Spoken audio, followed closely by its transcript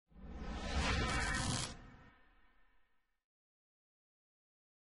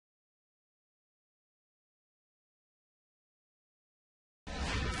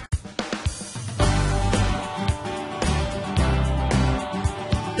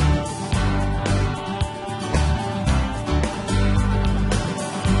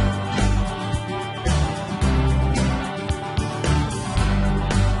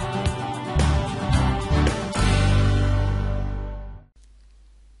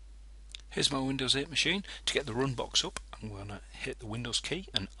Here's my Windows 8 machine. To get the run box up, I'm going to hit the Windows key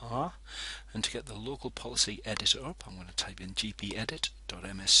and R, and to get the local policy editor up, I'm going to type in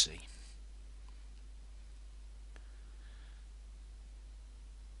gpedit.msc.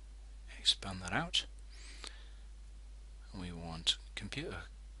 Expand that out, and we want computer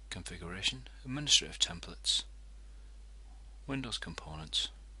configuration, administrative templates, Windows components,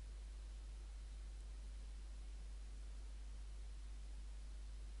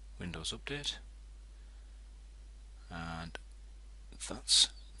 Windows Update, and that's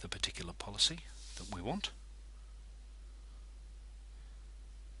the particular policy that we want.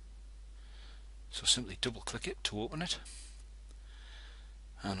 So simply double click it to open it,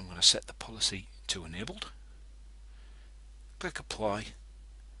 and I'm going to set the policy to enabled. Click apply,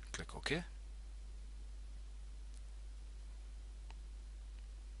 click OK.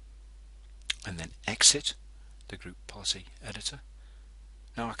 And then exit the group policy editor.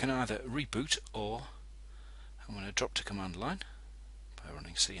 Now I can either reboot, or I'm going to drop to command line by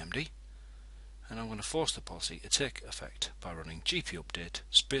running cmd, and I'm going to force the policy to take effect by running gpupdate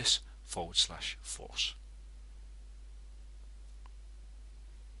 /force.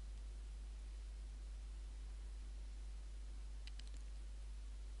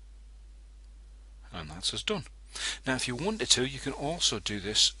 And that's us done. Now if you wanted to, you can also do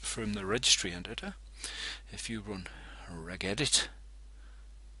this from the registry editor. If you run regedit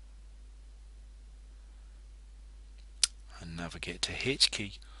and navigate to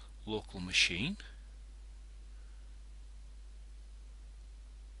HKey local machine,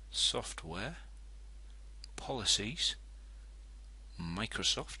 software, policies,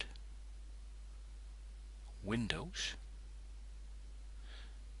 Microsoft, Windows,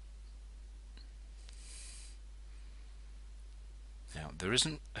 now there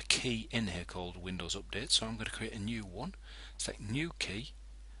isn't a key in here called Windows Update, so I'm going to create a new one. Select new key,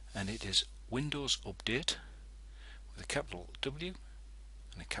 and it is Windows Update with a capital W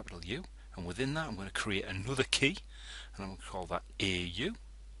and a capital U, and within that I'm going to create another key, and I'm going to call that AU,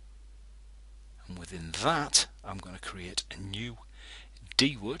 and within that I'm going to create a new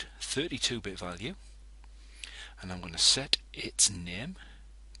DWORD 32-bit value, and I'm going to set its name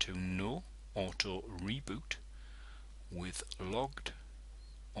to no auto reboot with logged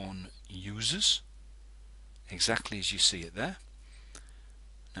on users, exactly as you see it there.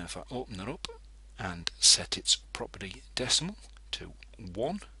 Now if I open that up and set its property decimal to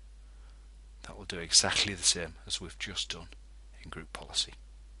 1, that will do exactly the same as we've just done in group policy.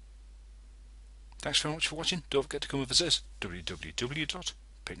 Thanks very much for watching. Don't forget to come and visit us,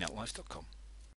 www.picnetlife.com.